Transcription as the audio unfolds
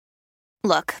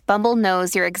Look, Bumble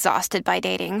knows you're exhausted by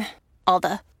dating. All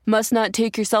the must not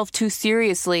take yourself too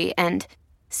seriously and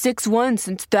 6'1"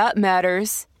 since that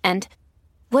matters. And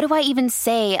what do I even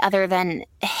say other than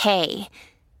hey?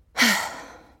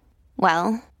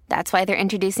 Well, that's why they're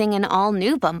introducing an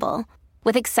all-new Bumble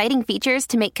with exciting features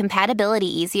to make compatibility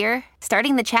easier,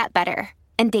 starting the chat better,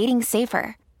 and dating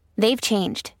safer. They've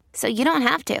changed, so you don't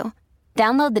have to.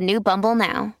 Download the new Bumble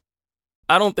now.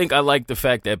 I don't think I like the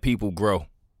fact that people grow.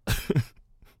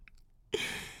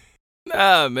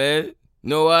 Nah, man.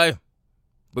 Know why?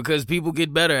 Because people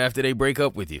get better after they break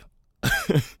up with you.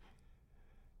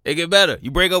 They get better.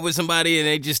 You break up with somebody and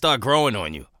they just start growing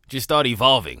on you. Just start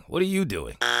evolving. What are you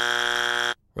doing?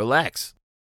 Relax.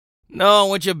 No, I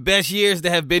want your best years to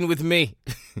have been with me.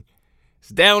 It's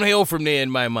downhill from there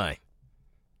in my mind.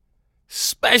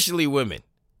 Especially women.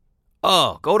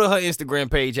 Oh, go to her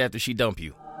Instagram page after she dump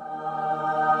you.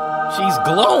 She's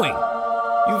glowing.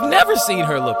 You've never seen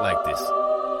her look like this.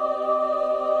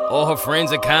 All her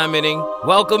friends are commenting,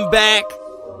 welcome back.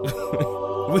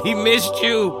 We missed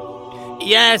you.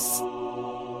 Yes.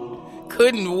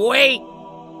 Couldn't wait.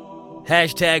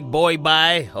 Hashtag boy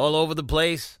bye all over the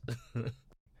place.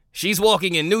 She's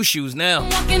walking in new shoes now.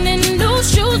 Walking in new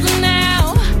shoes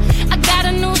now. I got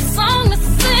a new song to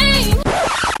sing.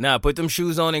 Nah, put them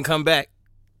shoes on and come back.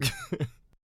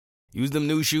 Use them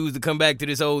new shoes to come back to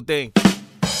this old thing.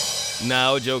 Nah,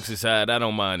 all jokes aside, I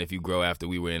don't mind if you grow after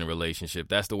we were in a relationship.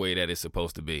 That's the way that it's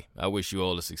supposed to be. I wish you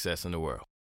all the success in the world.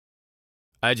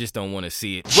 I just don't want to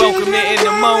see it. Welcome it in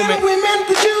the moment. Women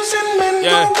producing, men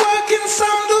working,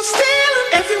 some do stealing.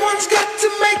 Everyone's got to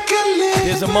make a living.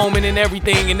 There's a moment in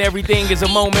everything, and everything is a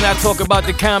moment. I talk about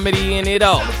the comedy in it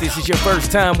all. If this is your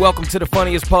first time, welcome to the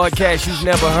funniest podcast you've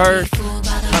never heard.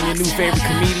 I'm your new favorite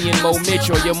comedian, Mo Mitch,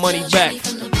 or your money back.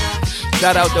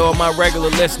 Shout out to all my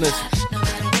regular listeners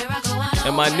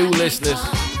and my new listeners.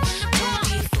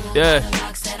 Yeah.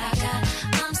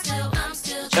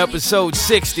 Episode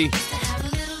 60.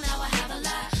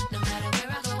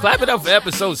 Clap it up for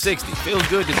episode 60. Feels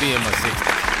good to be in my 60s.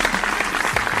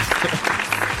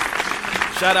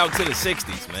 Shout out to the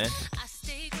 60s, man.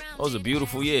 Those are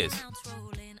beautiful years.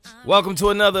 Welcome to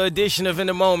another edition of In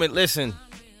the Moment. Listen,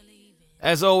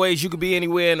 as always, you could be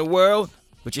anywhere in the world,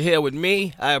 but you're here with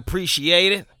me. I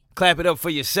appreciate it. Clap it up for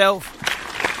yourself.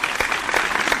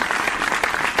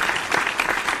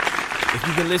 If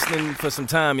you've been listening for some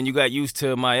time and you got used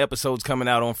to my episodes coming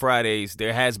out on Fridays,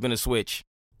 there has been a switch.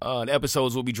 The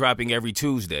episodes will be dropping every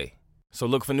Tuesday. So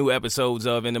look for new episodes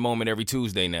of In the Moment every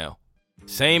Tuesday now.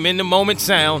 Same In the Moment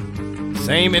sound,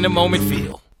 same In the Moment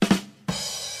feel.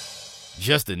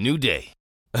 Just a new day.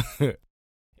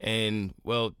 And,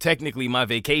 well, technically my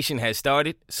vacation has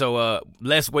started, so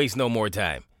let's waste no more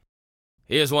time.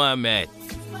 Here's why I'm mad.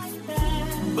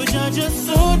 But you're just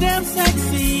so damn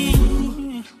sexy.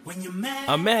 When you're mad.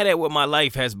 I'm mad at what my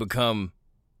life has become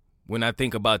when I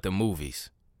think about the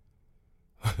movies.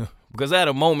 Because I had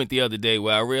a moment the other day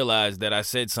where I realized that I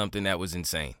said something that was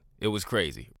insane. It was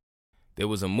crazy. There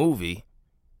was a movie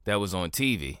that was on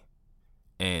TV,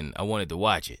 and I wanted to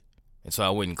watch it. And so I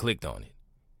went and clicked on it.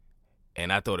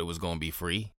 And I thought it was going to be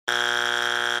free.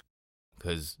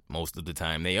 Because most of the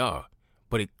time they are.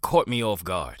 But it caught me off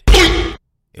guard.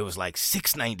 It was like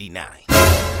 $6.99.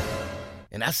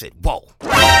 And I said, whoa,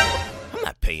 I'm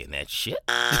not paying that shit.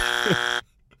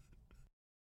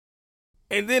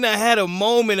 And then I had a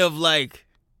moment of like,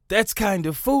 that's kind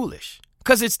of foolish.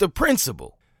 Because it's the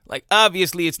principle. Like,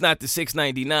 obviously it's not the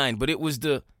 $6.99, but it was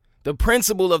the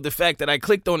principle of the fact that I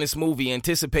clicked on this movie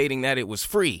anticipating that it was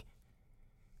free.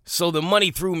 So the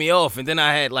money threw me off, and then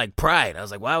I had like pride. I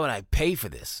was like, why would I pay for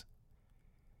this?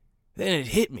 Then it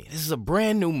hit me. This is a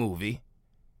brand new movie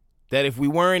that if we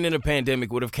weren't in a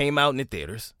pandemic would have came out in the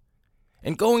theaters.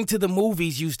 And going to the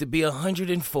movies used to be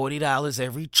 $140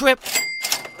 every trip.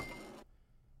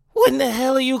 What in the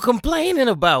hell are you complaining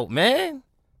about, man?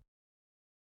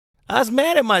 I was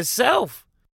mad at myself.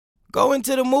 Going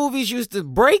to the movies used to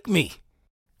break me.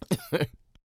 It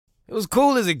was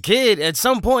cool as a kid. At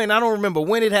some point, I don't remember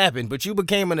when it happened, but you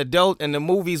became an adult and the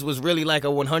movies was really like a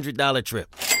 $100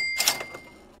 trip.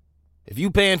 If you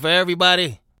paying for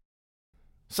everybody,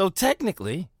 so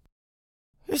technically,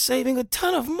 you're saving a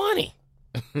ton of money.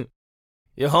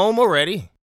 You're home already.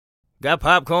 Got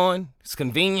popcorn. It's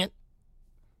convenient.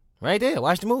 Right there.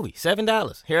 Watch the movie.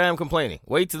 $7. Here I am complaining.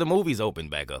 Wait till the movies open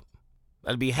back up.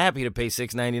 I'd be happy to pay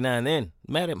 $6.99 then.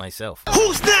 Mad at myself.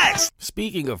 Who's next?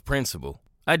 Speaking of principle,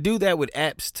 I do that with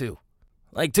apps too.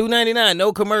 Like $2.99,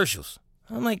 no commercials.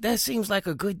 I'm like, that seems like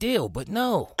a good deal, but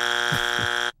no.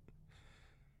 And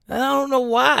I don't know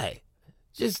why.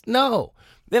 Just no.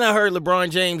 Then I heard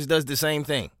LeBron James does the same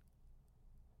thing.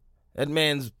 That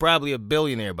man's probably a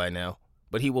billionaire by now,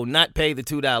 but he will not pay the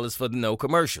 $2 for the no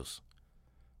commercials.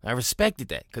 I respected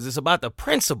that because it's about the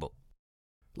principle.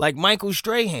 Like Michael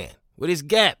Strahan with his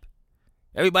Gap.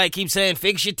 Everybody keeps saying,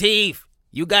 fix your teeth.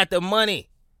 You got the money.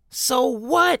 So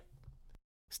what?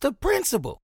 It's the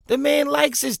principle. The man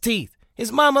likes his teeth.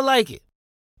 His mama like it.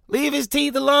 Leave his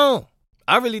teeth alone.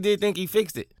 I really did think he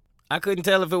fixed it. I couldn't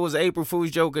tell if it was an April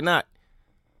Fool's joke or not.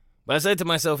 But I said to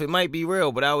myself, it might be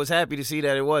real, but I was happy to see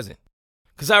that it wasn't.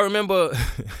 Because I remember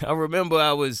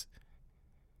I was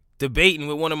debating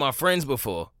with one of my friends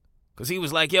before. Because he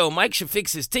was like, yo, Mike should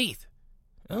fix his teeth.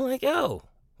 I'm like, yo,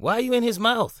 why are you in his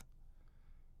mouth?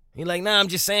 He like, nah, I'm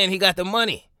just saying he got the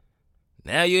money.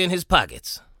 Now you're in his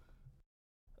pockets.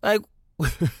 Like,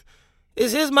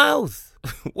 it's his mouth.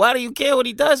 Why do you care what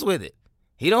he does with it?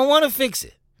 He don't want to fix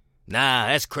it. Nah,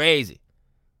 that's crazy.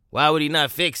 Why would he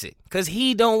not fix it? Because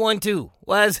he don't want to.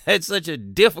 Why is that such a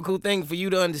difficult thing for you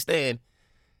to understand?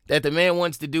 That the man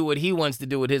wants to do what he wants to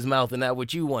do with his mouth and not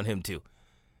what you want him to. I'm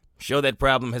sure that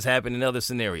problem has happened in other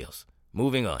scenarios.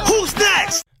 Moving on. Who's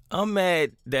next? I'm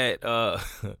mad that,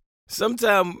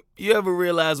 sometime you ever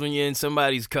realize when you're in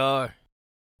somebody's car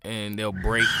and they'll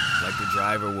brake, like the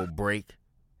driver will brake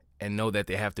and know that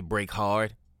they have to brake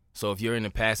hard. So if you're in the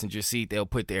passenger seat, they'll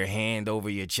put their hand over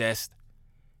your chest.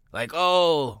 Like,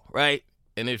 oh, right?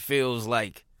 And it feels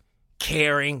like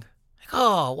caring. Like,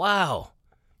 oh, wow.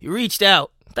 You reached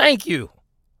out. Thank you.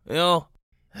 You know,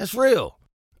 that's real.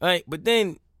 Right? But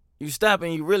then you stop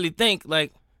and you really think,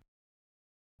 like,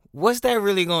 what's that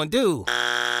really gonna do?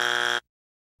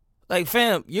 Like,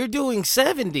 fam, you're doing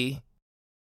 70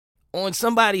 on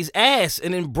somebody's ass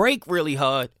and then brake really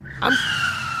hard.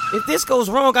 If this goes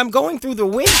wrong, I'm going through the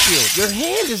windshield. Your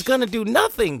hand is gonna do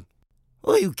nothing.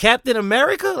 What are you, Captain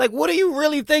America? Like, what do you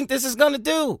really think this is gonna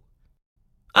do?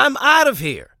 I'm out of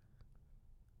here.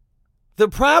 The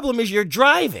problem is you're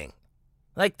driving.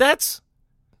 Like,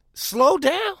 slow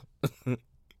down.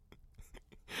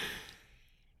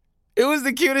 It was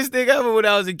the cutest thing ever when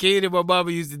I was a kid and my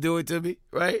mama used to do it to me,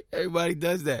 right? Everybody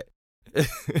does that.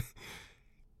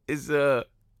 It's a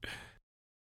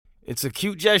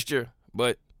cute gesture,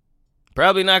 but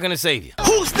probably not going to save you.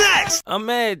 Who's next? I'm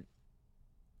mad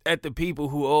at the people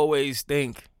who always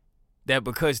think that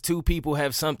because two people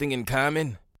have something in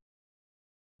common,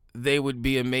 they would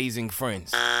be amazing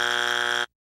friends.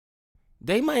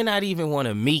 They might not even want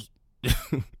to meet,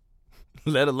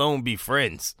 let alone be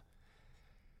friends.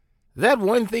 That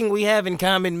one thing we have in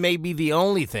common may be the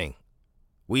only thing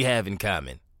we have in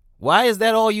common. Why is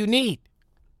that all you need?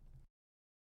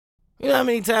 You know how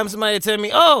many times somebody tell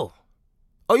me, oh,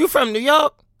 you from New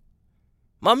York?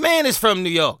 My man is from New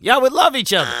York. Y'all would love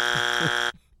each other.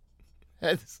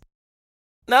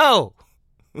 No.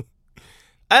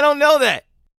 I don't know that.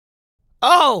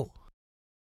 Oh,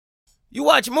 you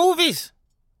watch movies?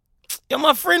 Yo,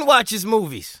 my friend watches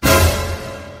movies.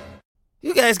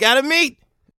 You guys gotta meet.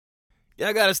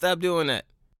 Y'all gotta stop doing that.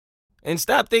 And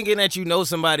stop thinking that you know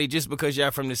somebody just because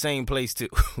y'all from the same place, too.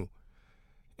 You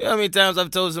know how many times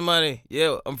I've told somebody,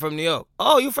 yeah, I'm from New York.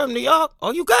 Oh, you from New York?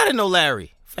 Oh, you gotta know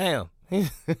Larry. Fam.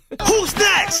 Who's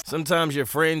next? Sometimes your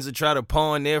friends will try to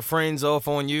pawn their friends off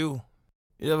on you.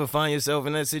 You ever find yourself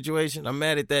in that situation? I'm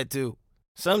mad at that, too.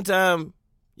 Sometimes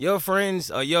your friends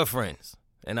are your friends,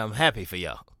 and I'm happy for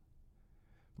y'all.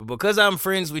 But because I'm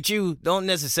friends with you, don't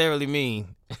necessarily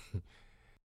mean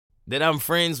that I'm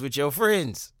friends with your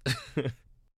friends.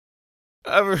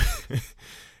 I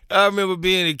remember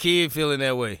being a kid feeling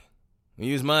that way. When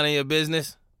you was minding your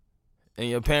business and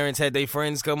your parents had their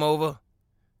friends come over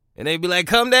and they'd be like,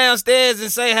 come downstairs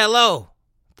and say hello.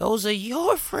 Those are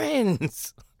your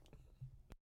friends.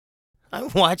 I'm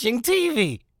watching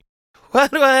TV. Why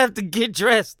do I have to get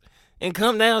dressed and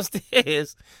come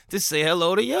downstairs to say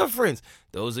hello to your friends?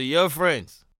 Those are your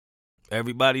friends.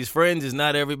 Everybody's friends is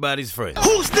not everybody's friend.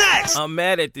 Who's next? I'm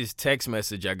mad at this text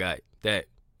message I got that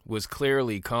was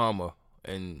clearly karma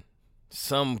and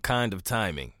some kind of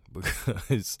timing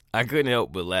because I couldn't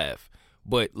help but laugh.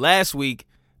 But last week,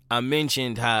 I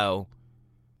mentioned how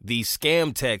these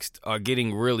scam texts are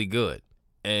getting really good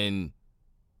and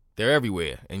they're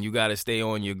everywhere and you got to stay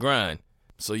on your grind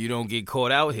so you don't get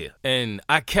caught out here. And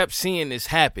I kept seeing this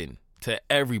happen to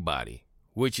everybody,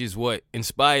 which is what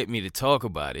inspired me to talk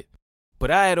about it.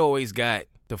 But I had always got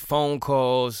the phone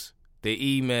calls,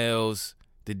 the emails,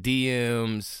 the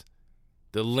DMs,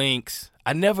 the links.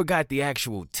 I never got the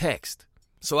actual text.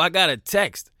 So I got a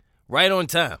text right on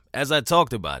time as I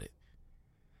talked about it.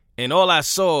 And all I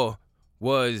saw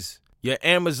was your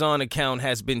Amazon account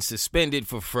has been suspended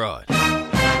for fraud.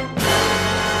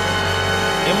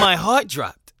 And my heart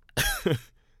dropped.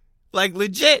 Like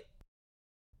legit.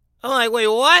 I'm like, wait,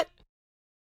 what?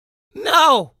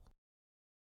 No.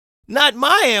 Not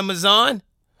my Amazon.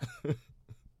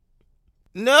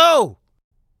 No.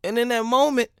 And in that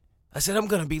moment, I said, I'm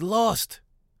going to be lost.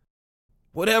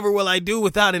 Whatever will I do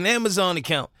without an Amazon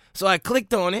account? So I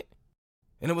clicked on it,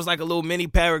 and it was like a little mini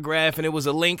paragraph, and it was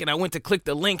a link, and I went to click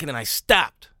the link, and then I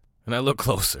stopped. And I looked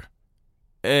closer.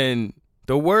 And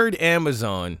the word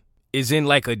Amazon is in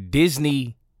like a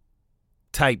Disney-type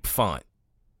font.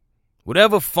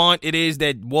 Whatever font it is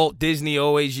that Walt Disney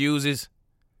always uses,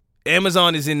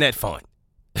 Amazon is in that font.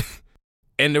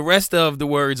 And the rest of the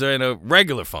words are in a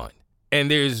regular font. And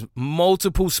there's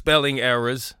multiple spelling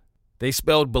errors. They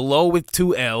spelled below with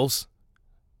 2 L's.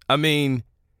 I mean,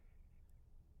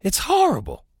 it's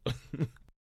horrible.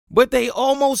 But they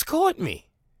almost caught me.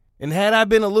 And had I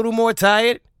been a little more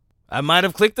tired, I might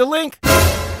have clicked the link.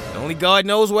 Only God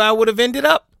knows where I would have ended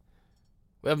up.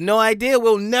 We have no idea.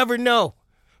 We'll never know.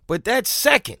 But that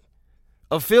second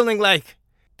of feeling like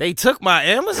they took my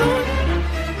Amazon?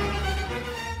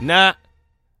 Nah.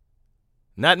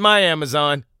 Not my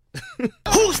Amazon.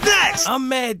 Who's next? I'm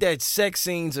mad that sex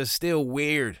scenes are still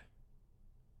weird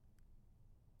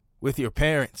with your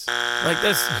parents. Like,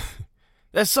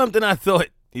 that's something I thought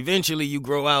eventually you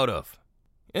grow out of.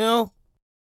 You know?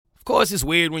 Of course it's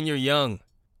weird when you're young.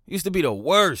 It used to be the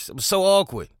worst. It was so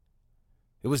awkward.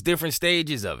 It was different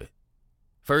stages of it.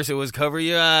 First it was cover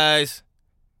your eyes,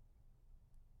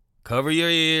 cover your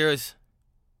ears.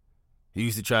 You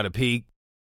used to try to peek.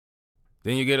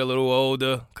 Then you get a little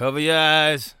older, cover your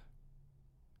eyes.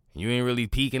 You ain't really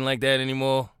peeking like that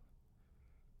anymore.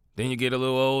 Then you get a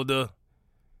little older.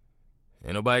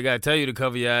 Ain't nobody got to tell you to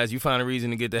cover your eyes. You find a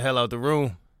reason to get the hell out the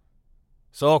room.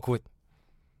 It's awkward.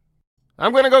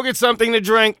 I'm going to go get something to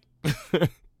drink.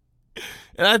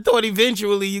 And I thought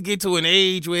eventually you get to an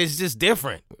age where it's just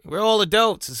different. We're all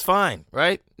adults. It's fine,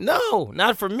 right? No,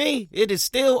 not for me. It is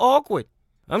still awkward.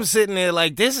 I'm sitting there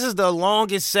like, this is the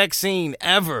longest sex scene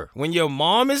ever. When your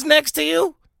mom is next to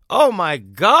you? Oh, my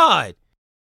God.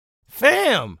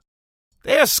 Fam,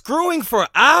 they're screwing for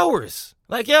hours.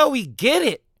 Like, yo, we get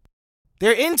it.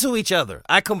 They're into each other.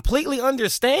 I completely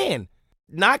understand.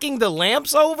 Knocking the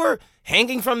lamps over,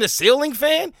 hanging from the ceiling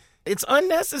fan, it's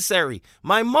unnecessary.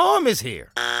 My mom is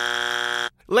here.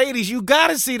 Ladies, you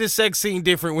gotta see the sex scene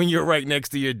different when you're right next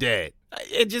to your dad.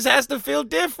 It just has to feel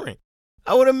different.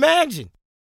 I would imagine.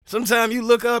 Sometimes you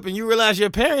look up and you realize your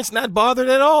parents not bothered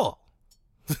at all.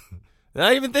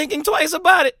 Not even thinking twice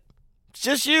about it. It's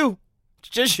just you. It's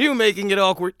just you making it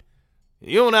awkward.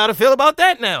 You don't know how to feel about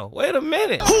that now. Wait a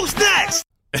minute. Who's next?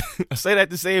 I say that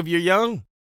to say if you're young,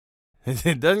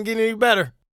 it doesn't get any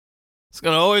better. It's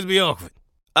going to always be awkward.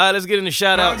 All right, let's get in the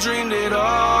shout-out. I dreamed it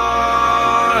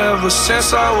all ever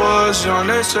since I was young.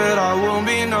 They said I won't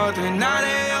be nothing. Now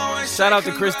they always Shout out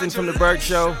to Kristen from The Burt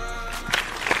Show.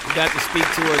 We got to speak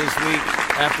to her this week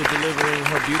after delivering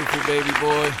her beautiful baby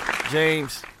boy,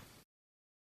 James.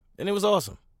 And it was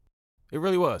awesome. It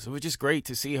really was. It was just great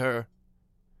to see her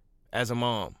as a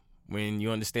mom when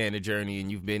you understand the journey and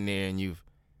you've been there and you've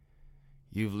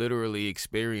literally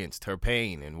experienced her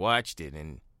pain and watched it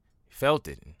and felt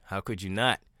it. And how could you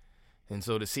not? And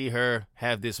so to see her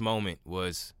have this moment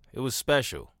was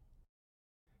special.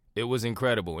 It was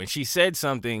incredible. And she said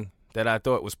something that I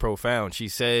thought was profound. She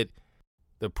said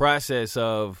the process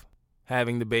of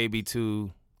having the baby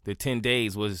to the 10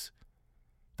 days was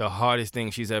the hardest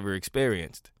thing she's ever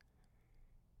experienced.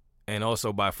 And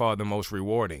also by far the most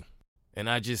rewarding. And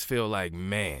I just feel like,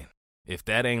 man, if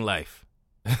that ain't life.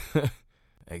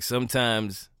 Like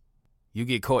sometimes you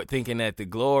get caught thinking that the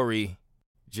glory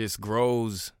just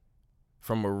grows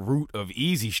from a root of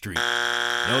easy street.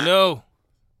 No.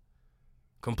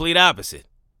 Complete opposite.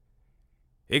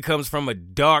 It comes from a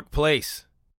dark place.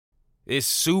 It's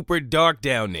super dark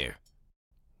down there.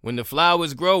 When the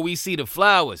flowers grow, we see the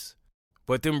flowers.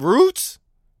 But them roots,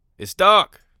 it's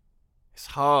dark. It's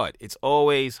hard. It's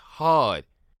always hard.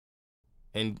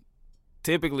 And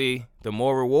typically, the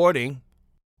more rewarding,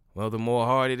 well, the more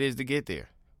hard it is to get there.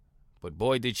 But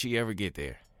boy, did she ever get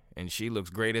there. And she looks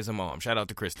great as a mom. Shout out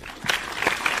to Kristen.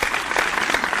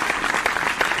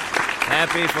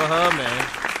 Happy for her, man.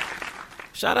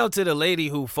 Shout out to the lady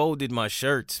who folded my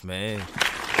shirts, man.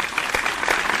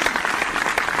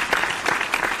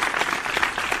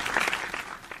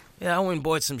 Yeah, I went and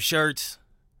bought some shirts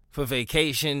for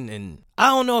vacation, and I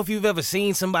don't know if you've ever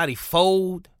seen somebody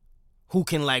fold who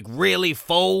can, like, really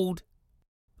fold.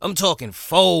 I'm talking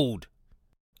fold.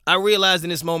 I realized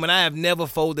in this moment I have never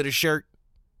folded a shirt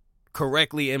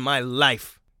correctly in my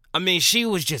life. I mean, she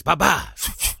was just, ba-ba.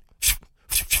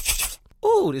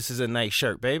 Ooh, this is a nice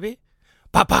shirt, baby.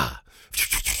 Ba-ba.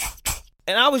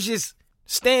 And I was just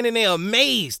standing there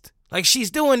amazed, like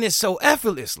she's doing this so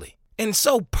effortlessly and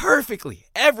so perfectly.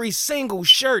 Every single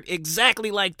shirt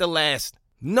exactly like the last.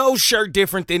 No shirt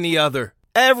different than the other.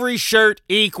 Every shirt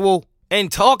equal.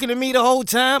 And talking to me the whole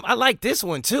time. I like this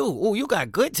one too. Ooh, you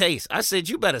got good taste. I said,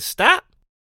 you better stop.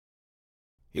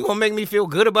 You gonna make me feel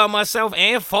good about myself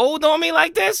and fold on me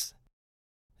like this?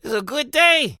 It's a good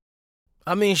day.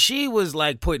 I mean, she was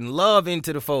like putting love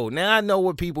into the fold. Now I know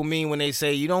what people mean when they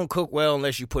say you don't cook well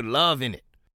unless you put love in it.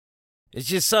 It's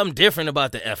just something different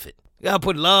about the effort. You gotta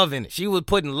put love in it. She was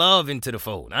putting love into the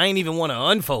fold. I ain't even want to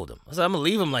unfold them. I said, I'm gonna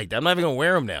leave them like that. I'm not even gonna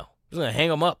wear them now. I'm just gonna hang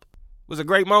them up. It was a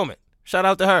great moment. Shout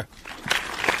out to her.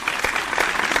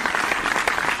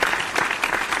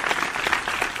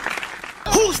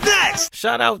 Who's next?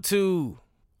 Shout out to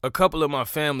a couple of my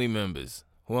family members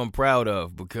who I'm proud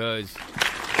of because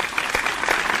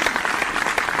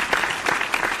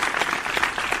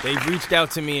they reached out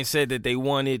to me and said that they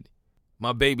wanted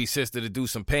my baby sister to do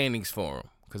some paintings for them.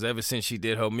 Because ever since she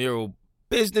did her mural,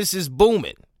 business is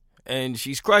booming and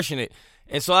she's crushing it.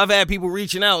 And so I've had people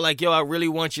reaching out like, yo, I really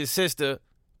want your sister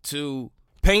to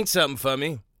paint something for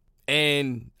me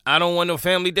and I don't want no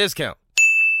family discount.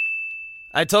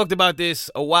 I talked about this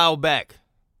a while back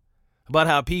about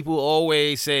how people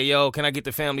always say, yo, can I get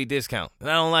the family discount? And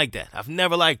I don't like that. I've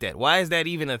never liked that. Why is that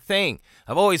even a thing?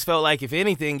 I've always felt like, if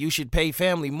anything, you should pay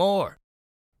family more.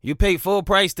 You pay full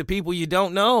price to people you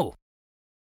don't know.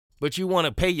 But you want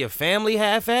to pay your family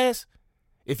half-ass?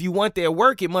 If you want their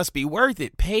work, it must be worth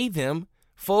it. Pay them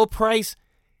full price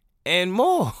and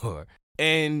more.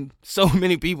 And so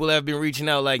many people have been reaching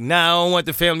out like, nah, I don't want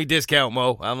the family discount,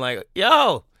 Mo. I'm like,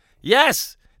 yo,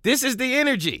 yes, this is the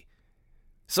energy.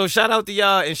 So shout out to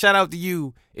y'all and shout out to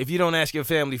you if you don't ask your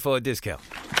family for a discount.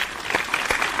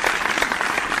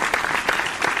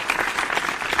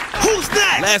 Who's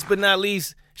next? Last but not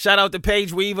least, shout out to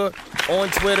Paige Weaver on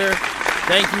Twitter.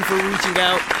 Thank you for reaching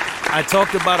out. I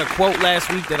talked about a quote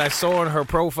last week that I saw on her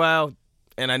profile,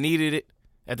 and I needed it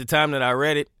at the time that I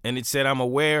read it, and it said, I'm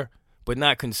aware but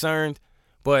not concerned.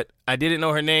 But I didn't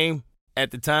know her name at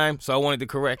the time, so I wanted to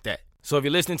correct that. So if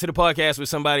you're listening to the podcast with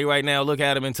somebody right now, look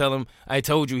at him and tell him, I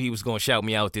told you he was going to shout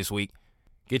me out this week.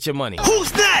 Get your money.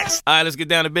 Who's next? All right, let's get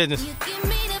down to business. You give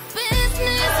me the business,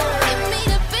 give me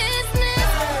the business,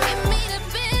 give me the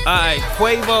business. All right,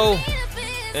 Quavo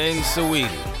and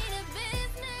Saweetie.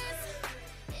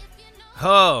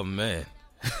 Oh, man.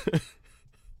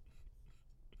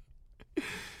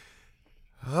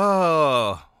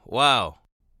 Oh, wow.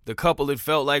 The couple it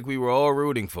felt like we were all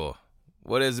rooting for.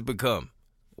 What has it become?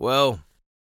 Well,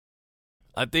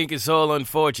 I think it's all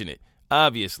unfortunate,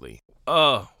 obviously.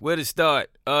 Where to start?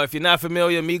 If you're not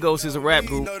familiar, Migos is a rap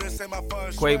group.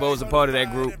 Quavo is a part of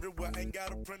that group.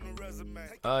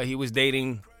 He was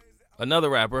dating another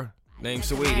rapper named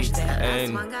Saweetie,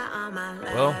 and,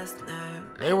 well,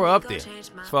 they were up there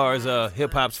as far as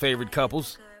hip-hop's favorite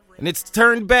couples. And it's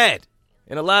turned bad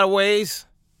in a lot of ways,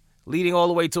 leading all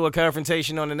the way to a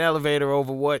confrontation on an elevator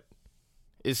over what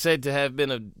is said to have been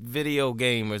a video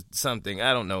game or something.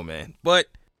 I don't know, man. But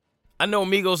I know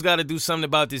Migos got to do something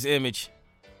about this image.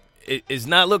 It's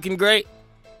not looking great,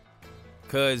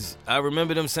 because I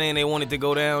remember them saying they wanted to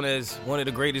go down as one of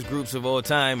the greatest groups of all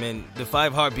time, and the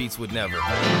Five Heartbeats would never.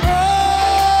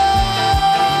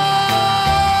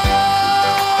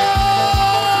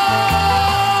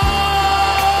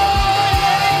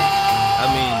 I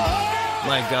mean,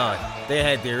 my God, they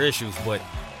had their issues, but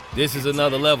this is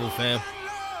another level, fam.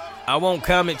 I won't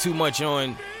comment too much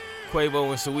on Quavo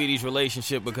and Saweetie's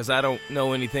relationship because I don't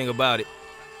know anything about it.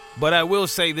 But I will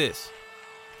say this.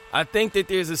 I think that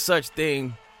there's a such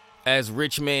thing as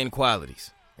rich man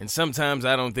qualities. And sometimes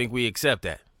I don't think we accept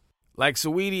that. Like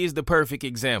Saweetie is the perfect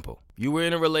example. You were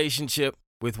in a relationship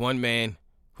with one man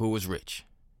who was rich.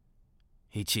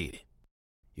 He cheated.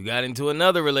 You got into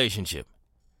another relationship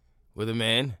with a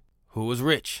man who was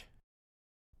rich.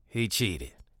 He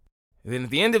cheated. And then at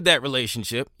the end of that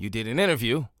relationship, you did an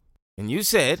interview, and you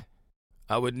said,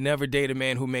 I would never date a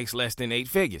man who makes less than 8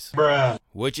 figures. Bruh.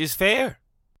 Which is fair.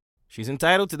 She's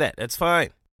entitled to that. That's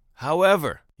fine.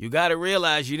 However, you got to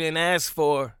realize you didn't ask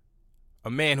for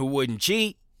a man who wouldn't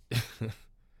cheat.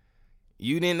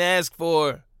 You didn't ask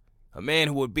for a man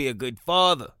who would be a good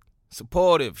father,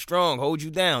 supportive, strong, hold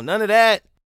you down. None of that.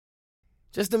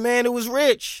 Just a man who was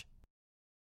rich.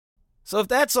 So if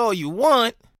that's all you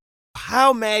want,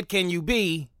 how mad can you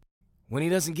be when he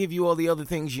doesn't give you all the other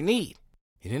things you need?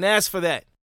 He didn't ask for that.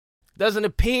 It doesn't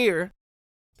appear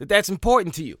that that's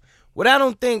important to you. What I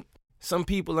don't think some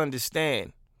people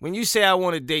understand, when you say I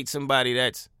want to date somebody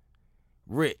that's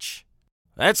rich,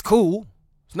 that's cool.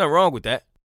 There's nothing wrong with that.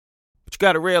 But you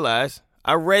got to realize,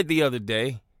 I read the other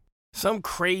day some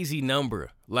crazy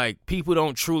number, like people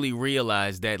don't truly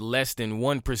realize that less than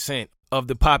 1% of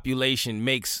the population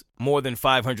makes more than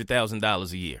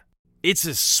 $500,000 a year. It's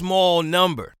a small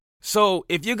number. So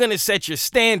if you're going to set your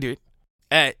standard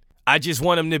at, I just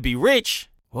want him to be rich,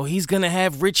 well, he's going to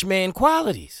have rich man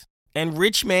qualities and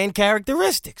rich man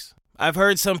characteristics. I've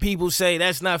heard some people say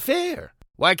that's not fair.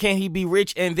 Why can't he be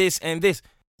rich and this and this?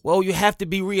 Well, you have to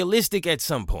be realistic at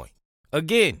some point.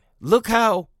 Again, look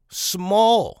how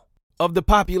small of the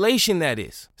population that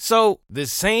is. So the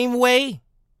same way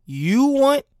you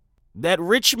want that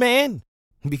rich man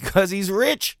because he's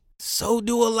rich, so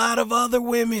do a lot of other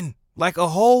women, like a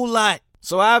whole lot.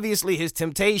 So obviously his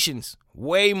temptations,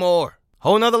 way more.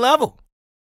 Whole nother level.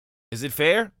 Is it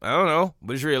fair? I don't know,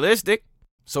 but it's realistic.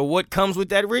 So what comes with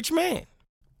that rich man?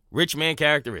 Rich man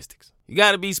characteristics. You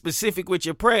got to be specific with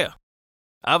your prayer.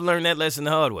 I've learned that lesson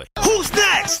the hard way. Who's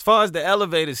next? As far as the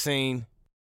elevator scene,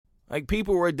 like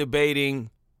people were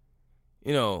debating,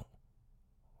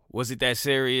 was it that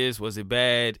serious? Was it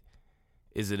bad?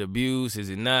 Is it abuse? Is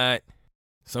it not?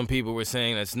 Some people were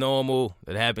saying that's normal.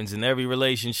 That happens in every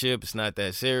relationship. It's not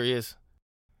that serious.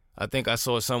 I think I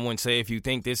saw someone say, if you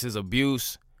think this is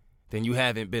abuse, then you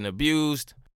haven't been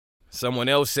abused. Someone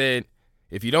else said,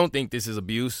 if you don't think this is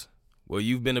abuse, well,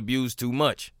 you've been abused too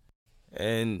much.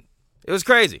 And it was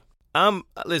crazy. I'm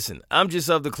just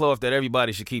of the cloth that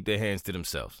everybody should keep their hands to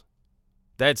themselves.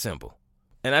 That simple.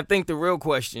 And I think the real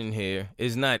question here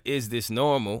is not, is this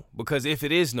normal? Because if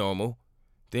it is normal,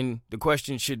 then the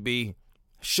question should be,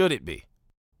 should it be?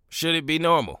 Should it be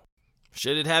normal?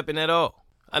 Should it happen at all?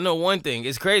 I know one thing.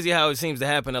 It's crazy how it seems to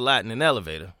happen a lot in an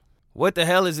elevator. What the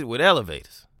hell is it with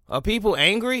elevators? Are people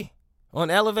angry on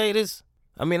elevators?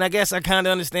 I mean, I guess I kind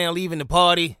of understand leaving the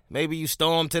party. Maybe you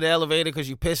storm to the elevator because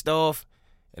you pissed off.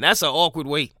 And that's an awkward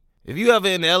wait. If you ever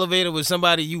in the elevator with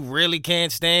somebody you really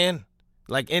can't stand,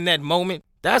 like in that moment,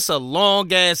 that's a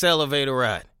long-ass elevator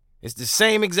ride. It's the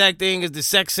same exact thing as the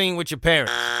sex scene with your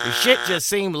parents. The shit just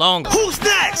seemed longer. Who's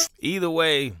next? Either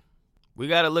way, we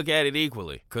got to look at it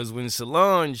equally. Because when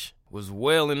Solange was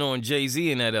wailing on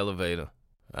Jay-Z in that elevator,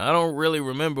 I don't really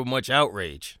remember much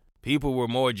outrage. People were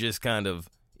more just kind of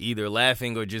either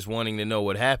laughing or just wanting to know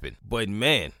what happened. But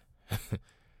man,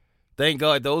 thank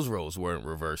God those roles weren't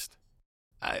reversed.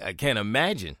 I can't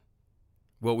imagine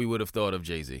what we would have thought of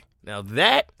Jay-Z. Now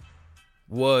that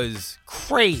was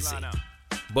crazy,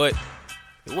 but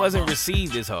it wasn't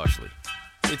received as harshly.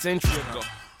 It's interesting.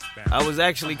 I was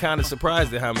actually kind of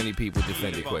surprised at how many people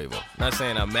defended Quavo. Not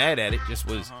saying I'm mad at it,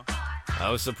 I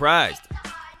was surprised.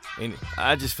 And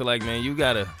I just feel like, man, you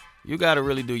gotta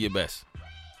really do your best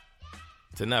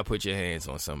to not put your hands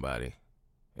on somebody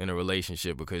in a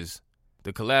relationship, because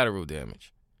the collateral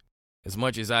damage, as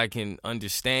much as I can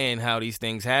understand how these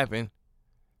things happen,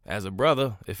 as a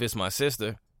brother, if it's my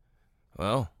sister,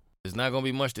 well, there's not going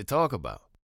to be much to talk about.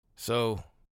 So,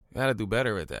 you got to do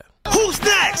better at that. Who's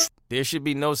next? There should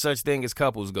be no such thing as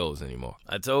couples goals anymore.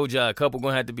 I told y'all a couple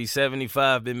going to have to be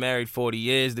 75, been married 40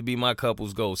 years to be my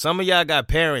couples goal. Some of y'all got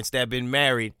parents that been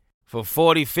married for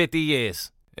 40, 50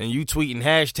 years. And you tweeting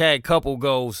hashtag couple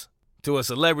goals to a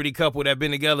celebrity couple that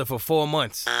been together for 4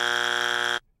 months.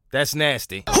 That's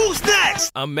nasty. Who's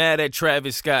next? I'm mad at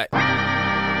Travis Scott.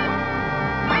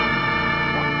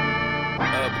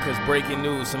 Because breaking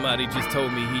news, somebody just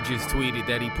told me he just tweeted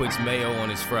that he puts mayo on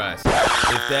his fries.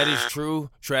 If that is true,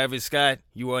 Travis Scott,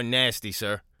 you are nasty,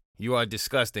 sir. You are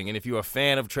disgusting. And if you're a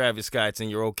fan of Travis Scott's and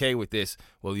you're okay with this,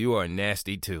 well, you are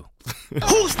nasty too.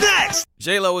 Who's next?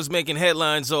 J-Lo is making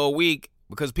headlines all week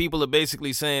because people are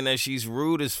basically saying that she's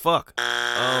rude as fuck.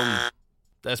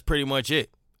 That's pretty much it.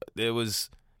 There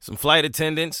was some flight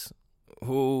attendants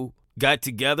who got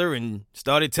together and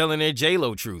started telling their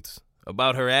J-Lo truths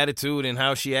about her attitude and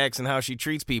how she acts and how she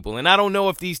treats people. And I don't know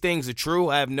if these things are true.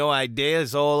 I have no idea.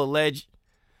 It's all alleged.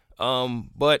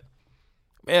 But,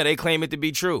 yeah, they claim it to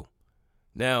be true.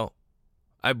 Now,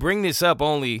 I bring this up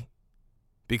only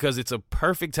because it's a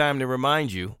perfect time to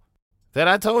remind you that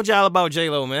I told y'all about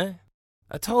J-Lo, man.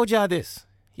 I told y'all this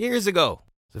years ago.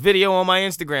 There's a video on my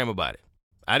Instagram about it.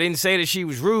 I didn't say that she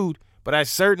was rude, but I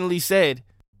certainly said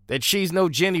that she's no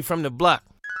Jenny from the block.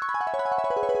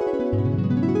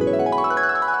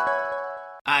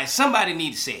 Alright, somebody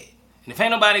need to say it. And if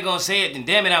ain't nobody gonna say it, then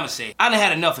damn it, I'ma say it. I done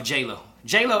had enough of J-Lo.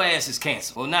 J-Lo ass is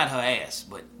cancer. Well, not her ass,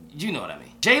 but you know what I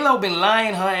mean. J-Lo been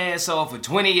lying her ass off for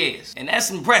 20 years. And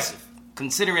that's impressive,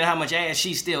 considering how much ass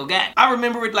she still got. I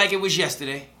remember it like it was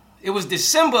yesterday. It was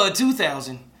December of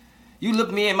 2000. You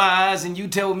looked me in my eyes and you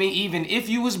told me even if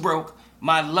you was broke,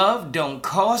 My love don't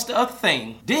cost a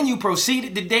thing. Then you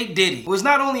proceeded to date Diddy, who is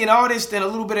not only an artist and a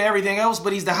little bit of everything else,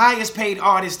 but he's the highest paid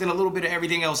artist and a little bit of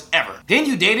everything else ever. Then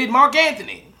you dated Mark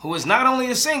Anthony, who is not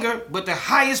only a singer, but the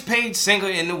highest paid singer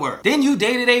in the world. Then you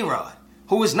dated A-Rod,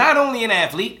 who is not only an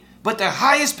athlete, but the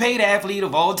highest paid athlete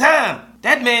of all time.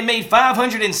 That man made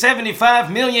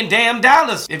 $575 million damn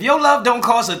dollars. If your love don't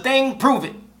cost a thing, prove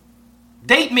it.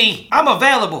 Date me. I'm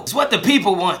available. It's what the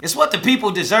people want. It's what the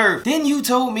people deserve. Then you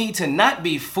told me to not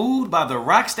be fooled by the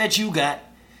rocks that you got.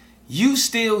 You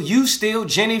still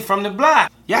Jenny from the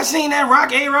block. Y'all seen that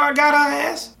rock A-Rod got her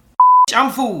ass?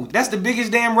 I'm fooled. That's the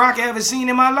biggest damn rock I ever seen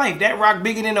in my life. That rock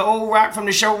bigger than the old rock from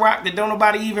the show Rock that don't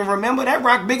nobody even remember. That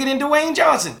rock bigger than Dwayne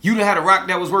Johnson. You done had a rock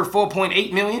that was worth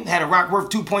 $4.8 million, had a rock worth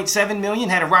 $2.7 million,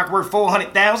 had a rock worth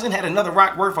 $400,000, had another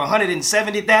rock worth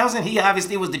 $170,000. He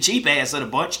obviously was the cheap ass of the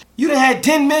bunch. You done had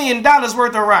 $10 million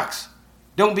worth of rocks.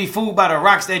 Don't be fooled by the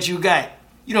rocks that you got.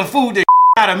 You done fooled the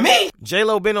out of me.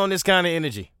 J-Lo been on this kind of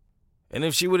energy. And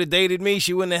if she would have dated me,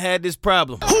 she wouldn't have had this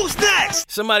problem. Who's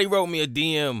next? Somebody wrote me a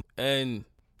DM, and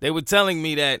they were telling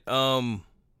me that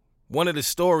one of the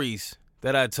stories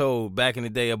that I told back in the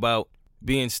day about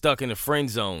being stuck in the friend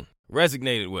zone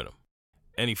resonated with him.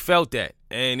 And he felt that.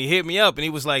 And he hit me up, and he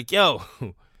was like, yo,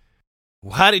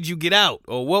 how did you get out?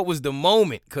 Or what was the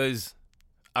moment? Because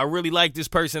I really like this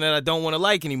person that I don't want to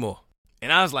like anymore.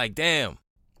 And I was like, damn,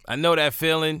 I know that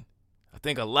feeling. I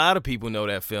think a lot of people know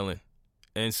that feeling.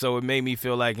 And so it made me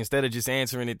feel like instead of just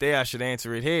answering it there, I should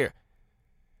answer it here.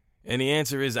 And the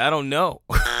answer is, I don't know.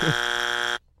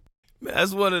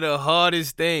 That's one of the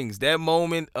hardest things. That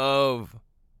moment of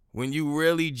when you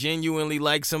really genuinely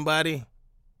like somebody,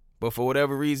 but for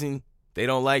whatever reason, they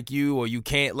don't like you, or you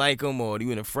can't like them, or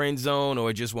you in a friend zone,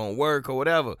 or it just won't work, or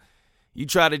whatever. You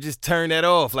try to just turn that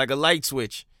off like a light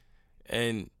switch.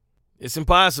 And it's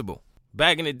impossible.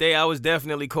 Back in the day, I was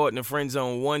definitely caught in a friend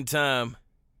zone one time.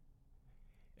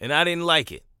 And I didn't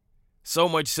like it. So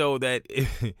much so that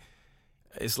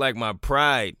it's like my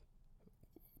pride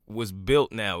was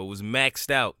built now. It was maxed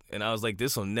out. And I was like,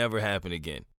 this will never happen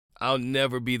again. I'll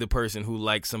never be the person who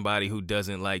likes somebody who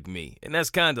doesn't like me. And that's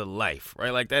kind of life,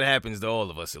 right? Like that happens to all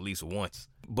of us at least once.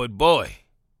 But boy,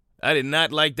 I did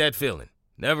not like that feeling.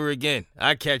 Never again.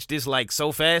 I catch this like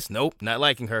so fast. Nope, not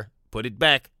liking her. Put it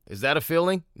back. Is that a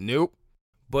feeling? Nope.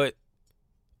 But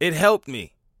it helped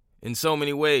me in so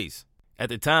many ways. At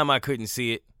the time, I couldn't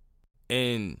see it,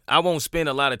 and I won't spend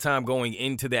a lot of time going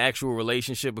into the actual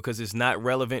relationship because it's not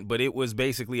relevant, but it was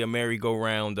basically a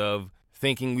merry-go-round of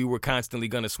thinking we were constantly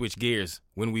going to switch gears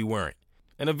when we weren't.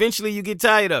 And eventually, you get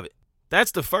tired of it.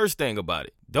 That's the first thing about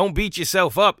it. Don't beat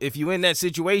yourself up if you're in that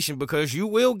situation because you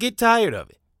will get tired of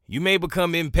it. You may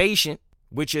become impatient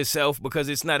with yourself because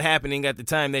it's not happening at the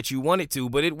time that you want it to,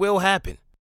 but it will happen.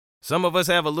 Some of us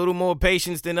have a little more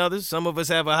patience than others. Some of us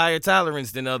have a higher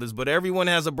tolerance than others, but everyone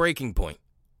has a breaking point.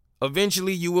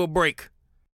 Eventually, you will break.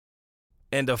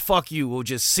 And the fuck you will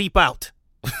just seep out.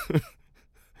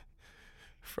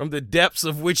 From the depths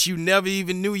of which you never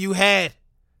even knew you had.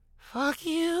 Fuck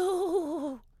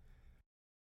you.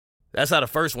 That's how the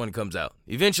first one comes out.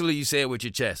 Eventually, you say it with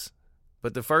your chest.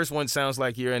 But the first one sounds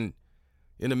like you're in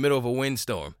the middle of a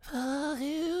windstorm. Fuck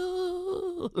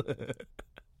you.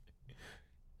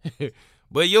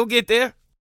 But you'll get there.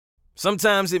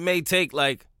 Sometimes it may take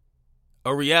like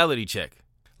a reality check.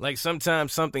 Like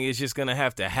sometimes something is just going to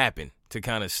have to happen to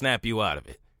kind of snap you out of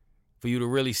it. For you to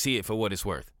really see it for what it's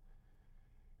worth.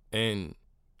 And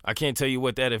I can't tell you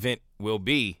what that event will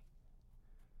be.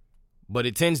 But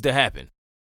it tends to happen.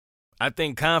 I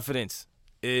think confidence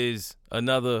is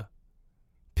another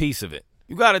piece of it.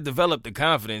 You got to develop the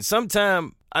confidence.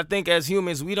 Sometimes I think as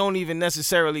humans, we don't even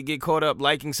necessarily get caught up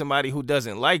liking somebody who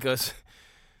doesn't like us.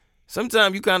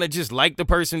 Sometimes you kind of just like the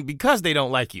person because they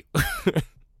don't like you.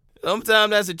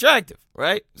 Sometimes that's attractive,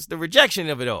 right? It's the rejection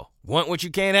of it all. Want what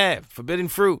you can't have. Forbidden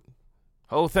fruit.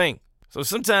 Whole thing. So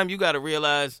sometimes you got to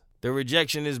realize the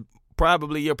rejection is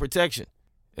probably your protection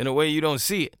in a way you don't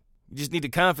see it. You just need the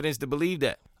confidence to believe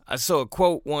that. I saw a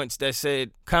quote once that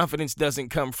said, confidence doesn't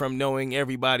come from knowing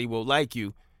everybody will like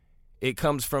you. It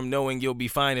comes from knowing you'll be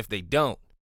fine if they don't.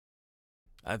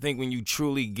 I think when you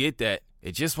truly get that,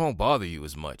 it just won't bother you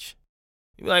as much.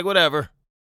 You'll be like, whatever.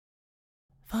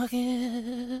 Fuck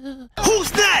it.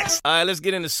 Who's next? All right, let's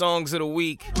get into songs of the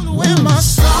week. When my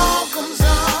song comes on.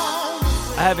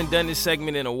 I haven't done this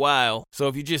segment in a while, so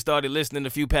if you just started listening to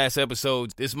a few past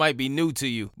episodes, this might be new to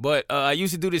you. But I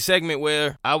used to do this segment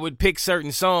where I would pick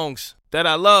certain songs that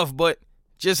I love, but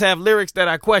just have lyrics that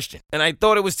I question. And I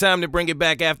thought it was time to bring it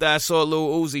back after I saw Lil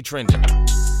Uzi trending.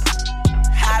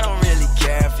 I don't really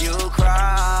care if you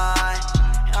cry.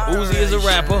 Uzi is a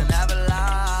rapper,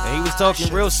 And he was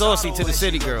talking real saucy to the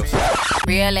city girls.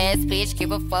 Real ass bitch,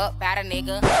 give a fuck about a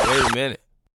nigga. Wait a minute.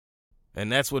 And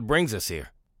that's what brings us here.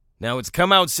 Now, it's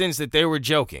come out since that they were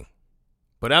joking,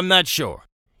 but I'm not sure.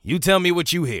 You tell me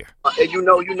what you hear. And you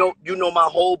know my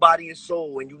whole body and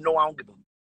soul, and you know I don't give a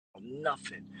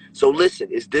nothing. So listen,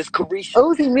 is this Carisha?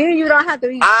 Uzi, me and you don't have to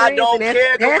be friends. I don't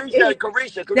care,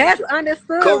 Carisha. That's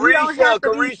understood. We don't have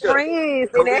to be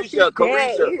friends.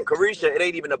 Carisha, it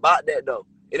ain't even about that though.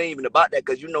 It ain't even about that,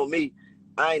 because you know me.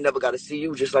 I ain't never got to see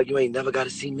you, just like you ain't never got to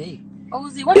see me.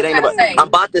 Uzi, what you gotta say? I'm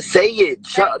about to say it.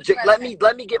 Let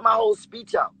me get my whole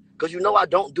speech out. Because you know I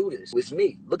don't do this. It's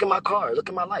me. Look at my car. Look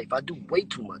at my life. I do way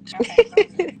too much.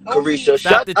 Carisha,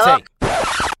 Stop shut the up. tape.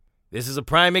 This is a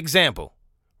prime example.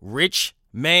 Rich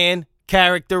man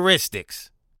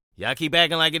characteristics. Y'all keep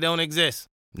acting like it don't exist.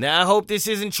 Now, I hope this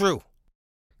isn't true.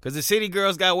 Because the city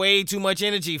girls got way too much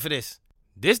energy for this.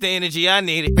 This the energy I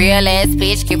needed. Real ass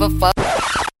bitch, give a fuck.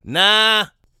 Nah,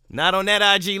 not on that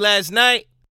IG last night.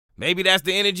 Maybe that's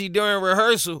the energy during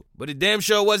rehearsal, but it damn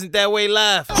sure wasn't that way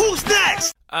live. Who's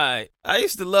next? Alright, I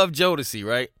used to love Jodeci,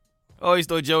 right? Always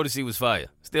thought Jodeci was fire.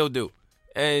 Still do.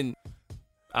 And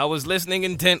I was listening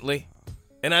intently,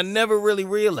 and I never really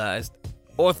realized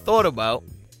or thought about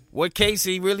what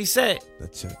Casey really said.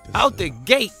 Out the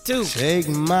gate, too. Take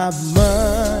my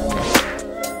money,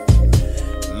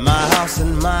 my house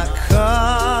and my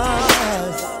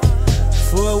cars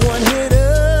for one hit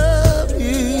of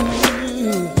you.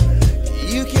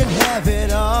 You can have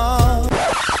it all.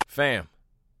 Fam,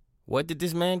 what did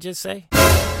this man just say?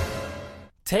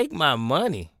 Take my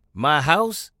money, my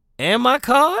house, and my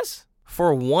cars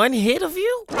for one hit of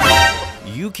you?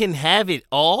 You can have it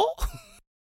all?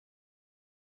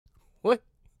 What?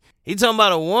 He talking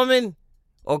about a woman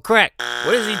or crack?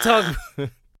 What is he talking about?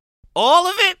 All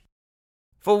of it?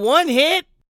 For one hit?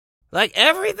 Like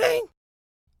everything?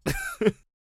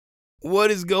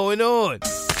 What is going on?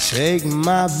 Take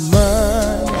my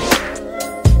money,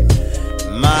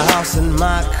 my house and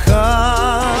my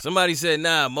car. Somebody said,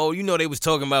 nah, Mo, you know they was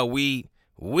talking about weed.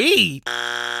 Weed?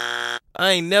 I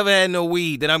ain't never had no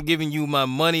weed that I'm giving you my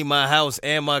money, my house,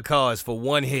 and my cars for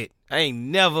one hit. I ain't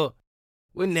never.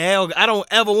 What in the hell? I don't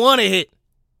ever want to hit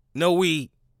no weed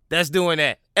that's doing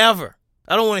that. Ever.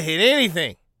 I don't want to hit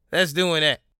anything that's doing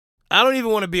that. I don't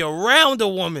even want to be around a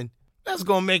woman that's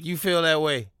going to make you feel that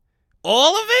way.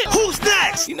 All of it? Who's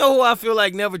next? You know who I feel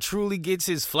like never truly gets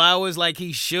his flowers like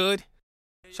he should?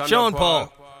 Sean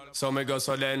Paul.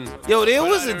 Yo, there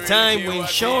was a time when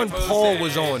Sean Paul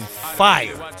was on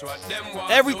fire.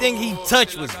 Everything he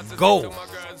touched was gold.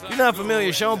 You're not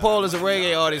familiar, Sean Paul is a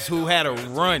reggae artist who had a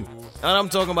run. And I'm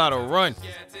talking about a run.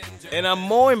 And I'm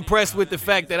more impressed with the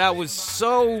fact that I was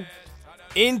so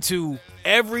into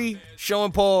every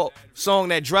Sean Paul song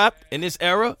that dropped in this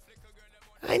era.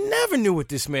 I never knew what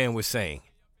this man was saying.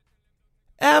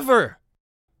 Ever.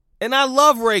 And I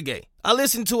love reggae. I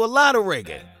listen to a lot of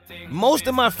reggae. Most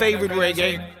of my favorite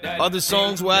reggae are the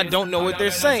songs where I don't know what they're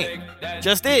saying.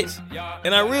 Just is.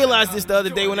 And I realized this the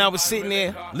other day when I was sitting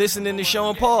there listening to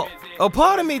Sean Paul. A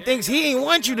part of me thinks he ain't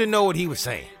want you to know what he was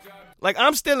saying. Like,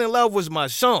 I'm Still in Love was my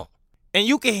song. And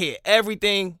you can hear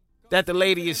everything that the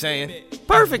lady is saying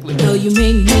perfectly. Though you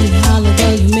make me holler,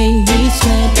 though you make me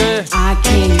sweat, I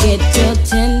can't get your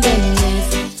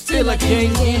tenderness. Still I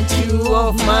can't get you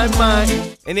off my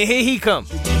mind. And then here he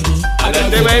comes. My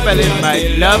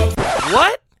love.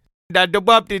 What?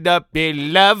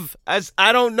 Love.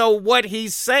 I don't know what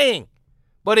he's saying,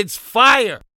 but it's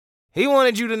fire. He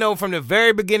wanted you to know from the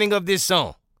very beginning of this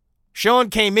song. Sean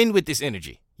came in with this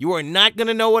energy. You are not going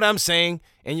to know what I'm saying,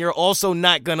 and you're also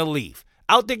not going to leave.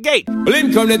 Out the gate. Well,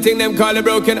 in come the thing them call a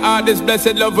broken heart. This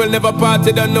blessed love will never part.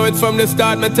 They don't know it from the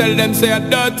start. Me tell them say I'm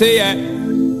dirty, yeah.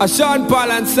 A Sean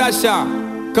Paul and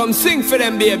Sasha, come sing for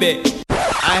them, baby.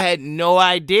 I had no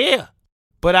idea,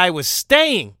 but I was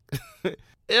staying.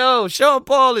 Yo, Sean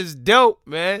Paul is dope,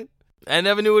 man. I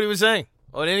never knew what he was saying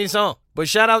on any song. But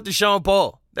shout out to Sean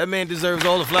Paul. That man deserves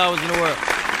all the flowers in the world.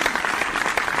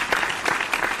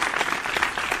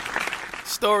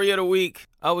 Story of the week.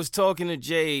 I was talking to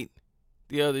Jade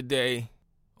the other day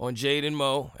on Jade and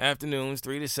Mo, afternoons,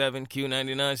 3 to 7,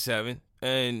 Q99.7,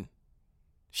 and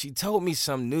she told me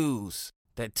some news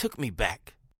that took me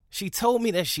back. She told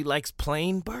me that she likes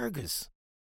plain burgers.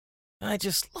 I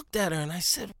just looked at her and I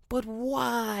said, but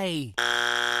why?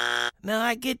 Now,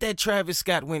 I get that Travis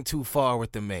Scott went too far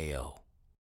with the mayo,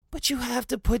 but you have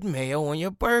to put mayo on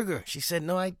your burger. She said,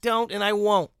 no, I don't, and I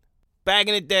won't. Back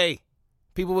in the day,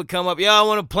 people would come up, yo, I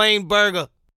want a plain burger.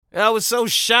 And I was so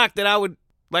shocked that I would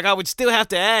still have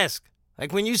to ask.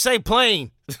 Like, when you say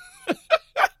plain,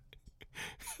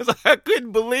 I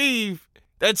couldn't believe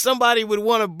that somebody would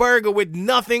want a burger with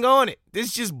nothing on it.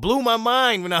 This just blew my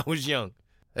mind when I was young.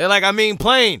 They're like, I mean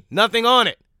plain, nothing on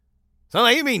it. So I'm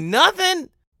like, you mean nothing?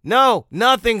 No,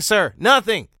 nothing, sir,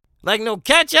 nothing. Like no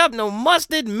ketchup, no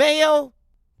mustard, mayo,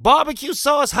 barbecue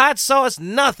sauce, hot sauce,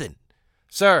 nothing.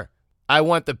 Sir, I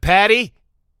want the patty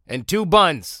and 2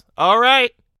 buns. All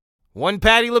right. 1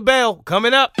 Patty LaBelle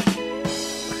coming up.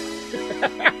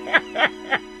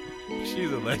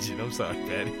 She's a legend. I'm sorry,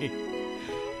 Patty.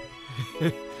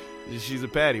 She's a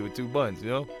patty with 2 buns, you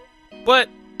know? But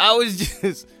I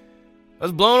was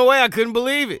blown away. I couldn't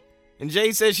believe it. And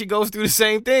Jay said she goes through the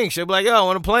same thing. She'll be like, yo, I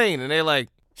want a plane. And they're like,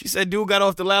 she said dude got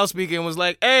off the loudspeaker and was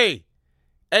like, hey,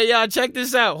 y'all, check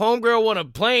this out. Homegirl want a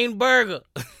plain burger.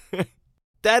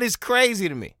 That is crazy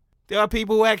to me. There are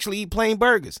people who actually eat plain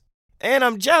burgers. And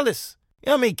I'm jealous. You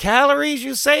know how many calories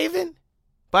you saving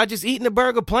by just eating a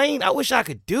burger plain? I wish I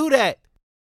could do that.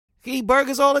 I eat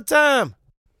burgers all the time.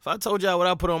 If I told y'all what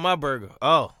I put on my burger,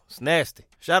 oh, it's nasty.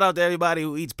 Shout out to everybody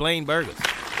who eats plain burgers.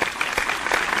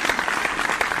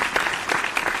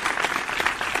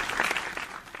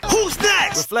 Who's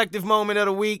next? Reflective moment of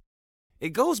the week. It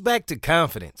goes back to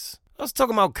confidence. I was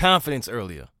talking about confidence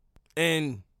earlier.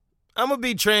 And I'm going to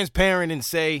be transparent and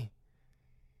say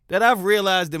that I've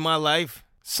realized in my life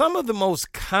some of the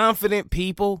most confident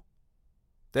people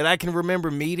that I can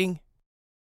remember meeting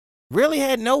really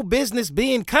had no business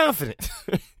being confident.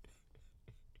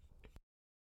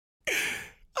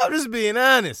 I'm just being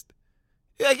honest.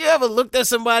 Like, you ever looked at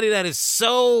somebody that is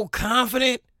so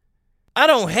confident? I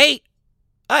don't hate.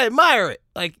 I admire it.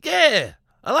 Like, yeah,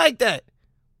 I like that.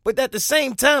 But at the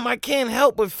same time, I can't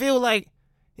help but feel like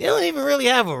you don't even really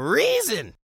have a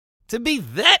reason to be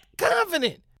that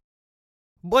confident.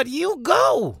 But you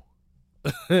go.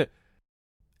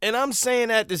 And I'm saying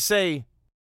that to say,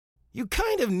 you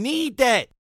kind of need that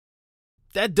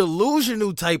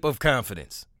delusional type of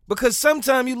confidence. Because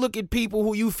sometimes you look at people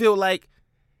who you feel like,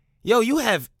 yo, you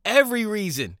have every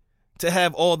reason to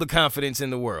have all the confidence in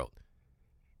the world.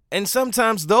 And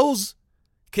sometimes those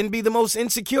can be the most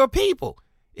insecure people.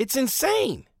 It's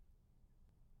insane.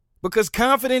 Because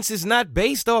confidence is not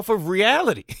based off of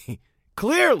reality.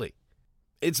 Clearly.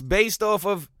 It's based off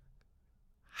of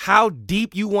how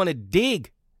deep you want to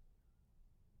dig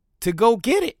to go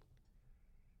get it.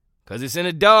 Because it's in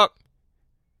the dark.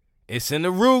 It's in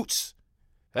the roots.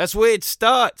 That's where it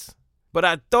starts. But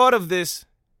I thought of this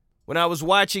when I was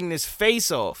watching this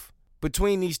face-off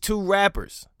between these 2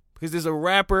 rappers. Because there's a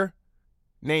rapper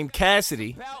named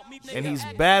Cassidy, and he's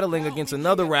battling against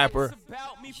another rapper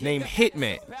named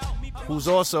Hitman, who's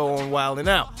also on Wild 'N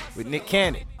Out with Nick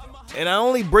Cannon. And I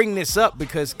only bring this up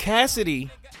because Cassidy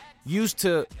used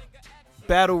to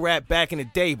battle rap back in the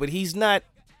day, but he's not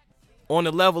on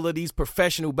the level of these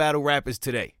professional battle rappers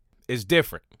today. It's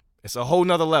different. It's a whole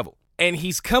nother level. And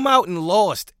he's come out and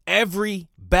lost every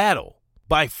battle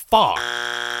by far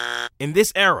in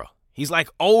this era. He's like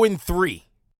 0-3.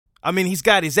 I mean, he's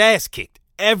got his ass kicked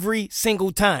every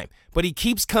single time, but he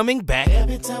keeps coming back.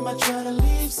 Every time I try to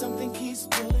leave, something keeps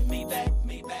pulling me back.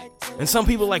 And some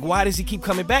people are like, why does he keep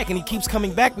coming back? And he keeps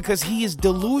coming back because he is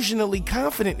delusionally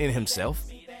confident in himself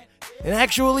and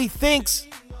actually thinks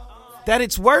that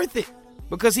it's worth it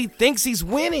because he thinks he's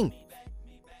winning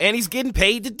and he's getting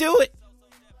paid to do it.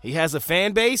 He has a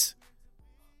fan base.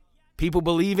 People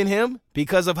believe in him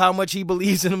because of how much he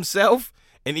believes in himself.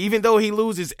 And even though he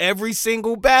loses every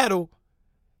single battle,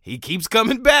 he keeps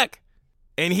coming back.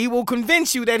 And he will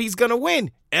convince you that he's going to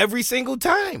win every single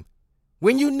time.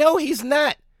 When you know he's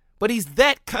not, but he's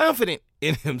that confident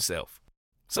in himself.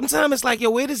 Sometimes it's like,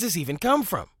 yo, where does this even come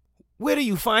from? Where do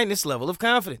you find this level of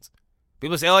confidence?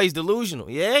 People say, oh, he's delusional.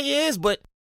 Yeah, he is, but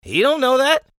he don't know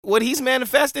that. What he's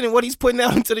manifesting and what he's putting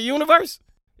out into the universe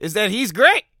is that he's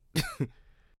great.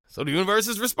 So the universe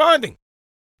is responding.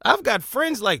 I've got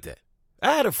friends like that.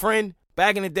 I had a friend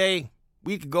back in the day,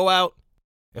 we could go out.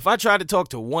 If I tried to talk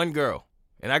to one girl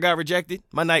and I got rejected,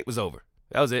 my night was over.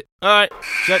 That was it. All right,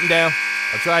 shutting down.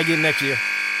 I'll try again next year.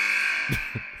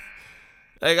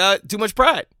 Like, too much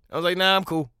pride. I was like, nah, I'm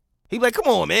cool. He'd be like, come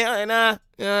on, man. Nah,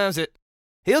 that's it.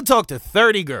 He'll talk to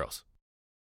 30 girls.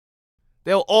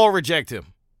 They'll all reject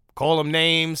him. Call him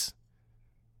names.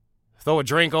 Throw a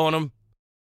drink on him.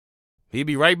 He'd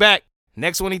be right back.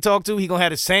 Next one he talked to, he gonna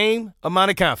have the same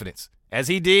amount of confidence as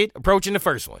he did approaching the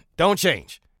first one. Don't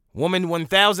change. Woman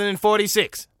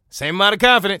 1046. Same amount of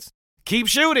confidence. Keep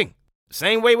shooting.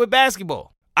 Same way with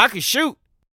basketball. I could shoot.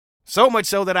 So much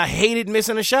so that I hated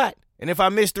missing a shot. And if I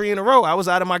missed 3 in a row, I was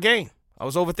out of my game. I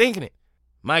was overthinking it.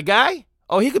 My guy?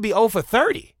 Oh, he could be 0 for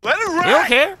 30. Let it ride. He don't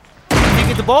care. If he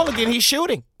get the ball again, he's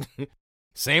shooting.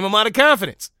 Same amount of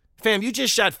confidence. Fam, you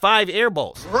just shot 5 air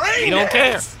balls. You don't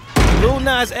care. Lil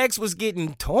Nas X was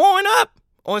getting torn up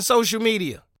on social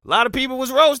media. A lot of people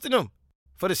was roasting him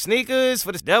for the sneakers,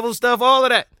 for the devil stuff, all of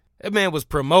that. That man was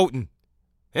promoting.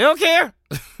 He don't care.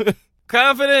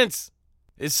 Confidence.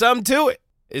 It's something to it.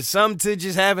 It's something to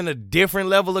just having a different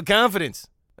level of confidence.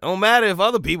 It don't matter if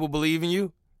other people believe in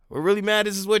you. What really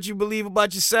matters is what you believe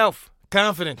about yourself.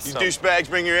 Confidence. You douchebags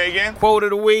bring your A game? Quote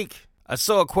of the week. I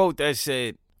saw a quote that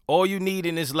said, all you need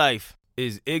in this life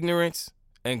is ignorance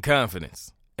and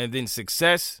confidence. And then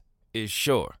success is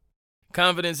sure.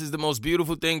 Confidence is the most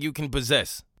beautiful thing you can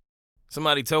possess.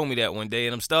 Somebody told me that one day,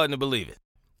 and I'm starting to believe it.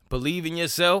 Believe in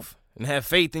yourself and have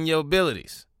faith in your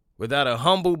abilities. Without a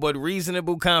humble but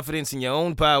reasonable confidence in your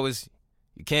own powers,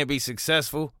 you can't be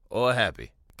successful or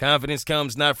happy. Confidence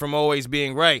comes not from always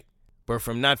being right, but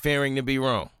from not fearing to be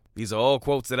wrong. These are all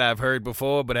quotes that I've heard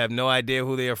before, but I have no idea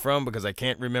who they are from because I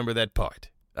can't remember that part.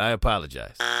 I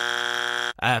apologize.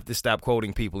 I have to stop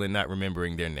quoting people and not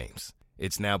remembering their names.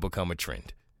 It's now become a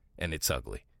trend, and it's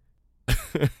ugly.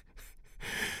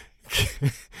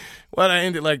 Why'd I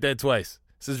end it like that twice?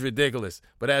 This is ridiculous.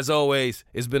 But as always,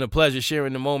 it's been a pleasure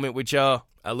sharing the moment with y'all.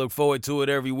 I look forward to it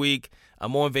every week.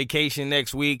 I'm on vacation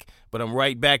next week, but I'm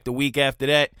right back the week after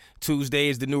that. Tuesday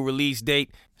is the new release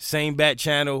date. Same bat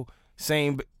channel.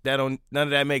 None of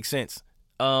that makes sense.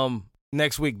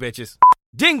 Next week, bitches.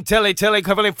 Ding tele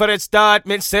covering for the start.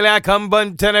 Miss Silly I come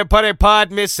bun tele party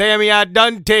part. Miss Sammy I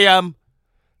done tayam.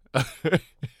 Rain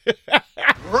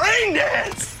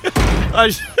dance!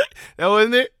 That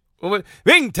wasn't it?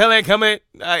 Ring tele come in.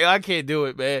 I can't do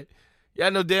it, man.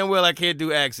 Y'all know damn well I can't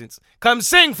do accents. Come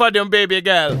sing for them, baby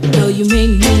girl. Though you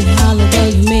make me holler, though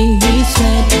you make me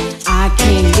sweat, I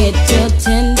can't get your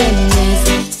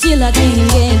tenderness. Still I can't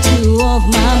get you off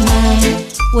my mind.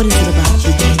 What is it about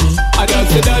you, baby? I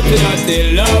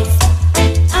dirty love.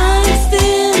 I'm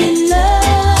still in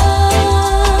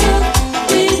love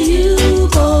with you,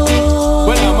 boy.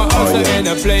 Well, I'm a hustler and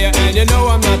a player, and you know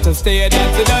I'm not a stayer.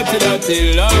 That's a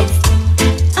dirty love.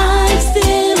 I'm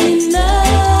still in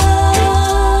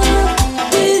love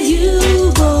with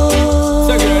you, boy.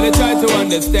 So girl, I try to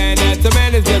understand that a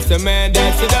man is just a man.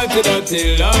 That's a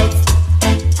dirty love.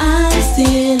 I'm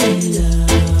still in love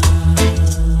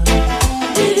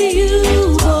with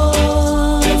you,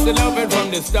 boy. That's the loving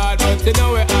from the start, but you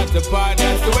know we're at the part.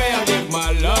 That's the way I give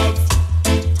my love.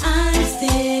 I'm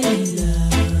still in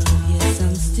love. Yes,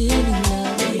 I'm still in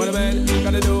love. What a man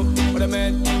gotta do, what a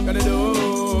man gotta do.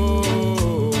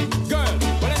 Girl,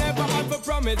 when I never had for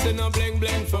promising, I'm bling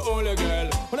bling for all a girl.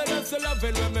 When I just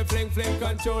loving when me fling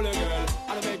control a girl.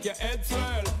 And I make your head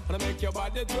swirl, and I make your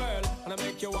body twirl, and I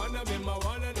make you wanna be my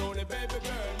one and only baby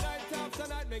girl. Night after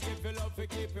night, make you feel love to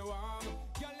keep you warm.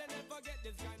 Girl, you never get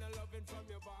this kind of loving from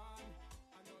your bond.